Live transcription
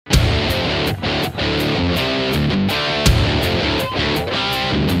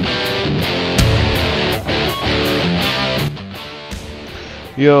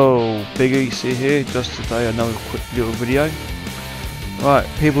Yo, Big EC here, just today another quick little video. Right,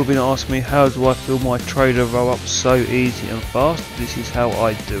 people have been asking me how do I fill my trader roll up so easy and fast. This is how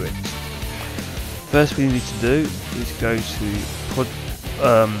I do it. First thing you need to do is go to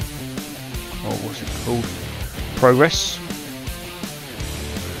progress.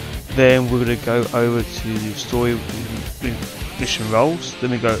 Then we're going to go over to the story mission roles. Then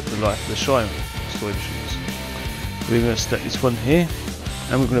we go to the Life of the Shine story missions. We're going to select this one here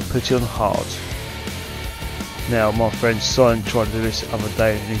and we're going to put it on hard. Now my friend Simon tried to do this the other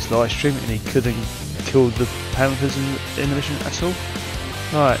day in his live stream and he couldn't kill the Panthers in the mission at all.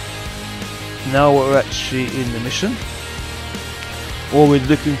 Right, now we're actually in the mission. All we're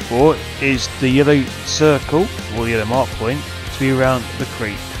looking for is the yellow circle or the yellow mark point to be around the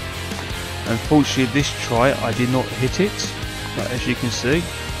creek. Unfortunately this try I did not hit it, but as you can see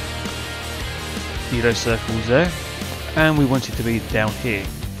the yellow circle is there and we want it to be down here.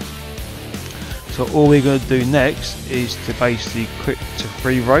 So all we're going to do next is to basically quick to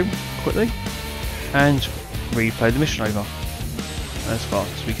free roam quickly and replay the mission over as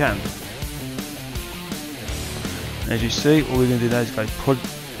fast as we can. As you see, all we're going to do now is go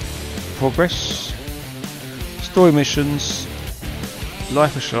progress, story missions,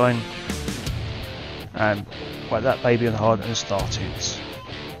 Life of Shine, and whack that baby on hard and start it.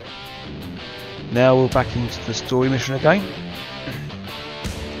 Now we're back into the story mission again.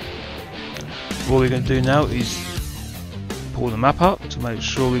 What we're going to do now is pull the map up to make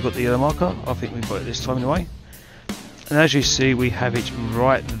sure we've got the yellow marker. I think we've got it this time anyway. And as you see, we have it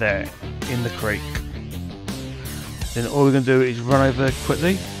right there in the creek. Then all we're going to do is run over there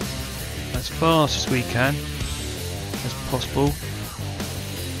quickly as fast as we can as possible,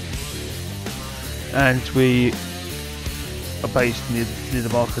 and we are based near the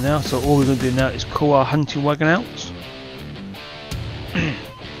marker now. So all we're going to do now is call our hunting wagon out.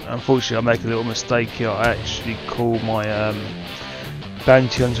 Unfortunately I make a little mistake here, I actually call my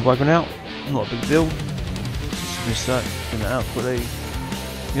bounty hunter wagon out. Not a big deal, just miss that, bring that out quickly.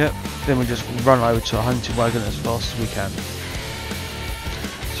 Yep, then we just run over to our hunting wagon as fast as we can.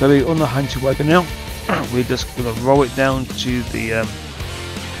 So we're on the hunting wagon now. We're just going to roll it down to the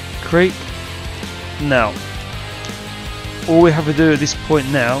creek. Now all we have to do at this point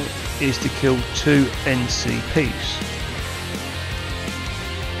now is to kill 2 NCPs,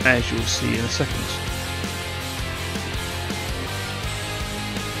 as you'll see in a second.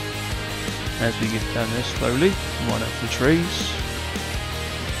 As we get down there slowly, run up the trees.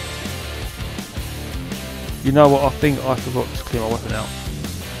 You know what, I think I forgot to clear my weapon out.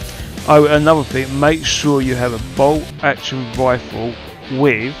 Oh, another thing, make sure you have a bolt action rifle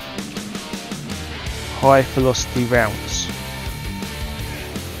with high velocity rounds.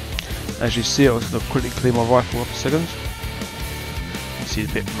 As you see, I was going to quickly clear my rifle up a second. You see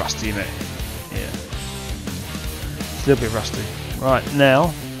it's a bit rusty in it. Yeah, it's a little bit rusty. Right,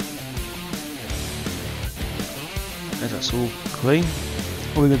 now as that's all clean,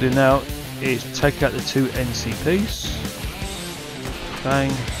 all we're going to do now is take out the 2 NCPs.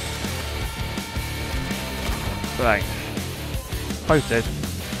 Bang, bang, both dead.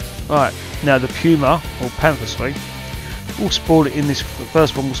 Right, now the Puma or Panther suite will spawn it in this. The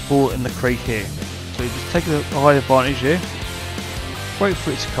first one will spawn in the creek here. So you just take a high advantage here. Wait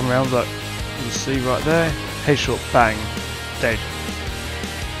for it to come around, like you can see right there. Headshot, bang, dead.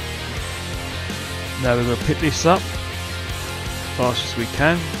 Now we're going to pick this up as fast as we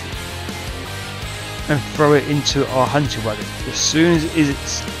can and throw it into our hunting wagon. As soon as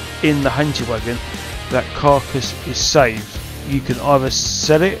it's in the hunting wagon, that carcass is saved. You can either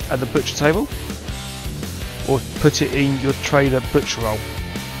sell it at the butcher table or put it in your trader butcher roll,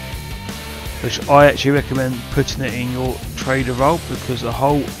 which I actually recommend putting it in your trader roll because the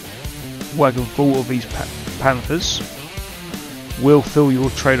whole wagon full of these panthers will fill your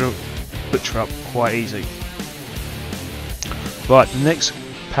trader butcher up quite easy. Right, the next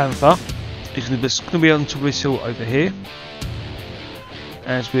panther is going to be on top of this hill over here,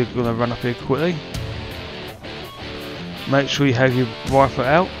 as we're going to run up here quickly. Make sure you have your rifle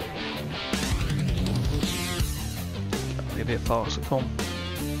out. Be a bit faster, come on.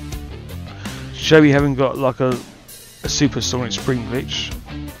 Show you haven't got like a supersonic spring glitch,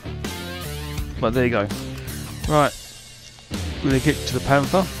 but there you go. Right, we're going to get to the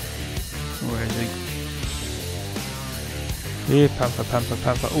panther. Where is he? Here, panther, panther,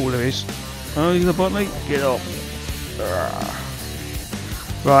 panther. Oh, there he is. Oh, he's gonna bite me? Get off.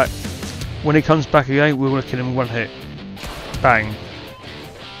 Right, when he comes back again, we're going to kill him in one hit. Bang.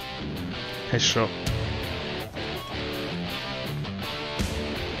 Headshot.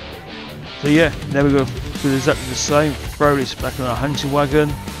 So yeah, there we go. do exactly the same, throw this back in our hunting wagon,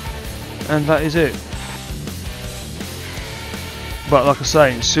 and that is it. But like I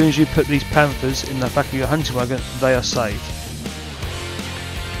say, as soon as you put these panthers in the back of your hunting wagon, they are saved.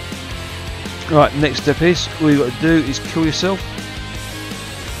 Right, next step is, all you've got to do is kill yourself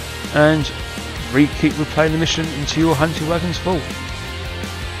and keep replaying the mission until your hunting wagon's full.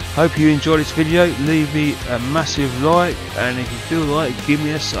 Hope you enjoyed this video. Leave me a massive like, and if you feel like it, give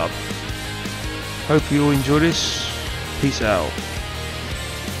me a sub. Hope you all enjoy this. Peace out.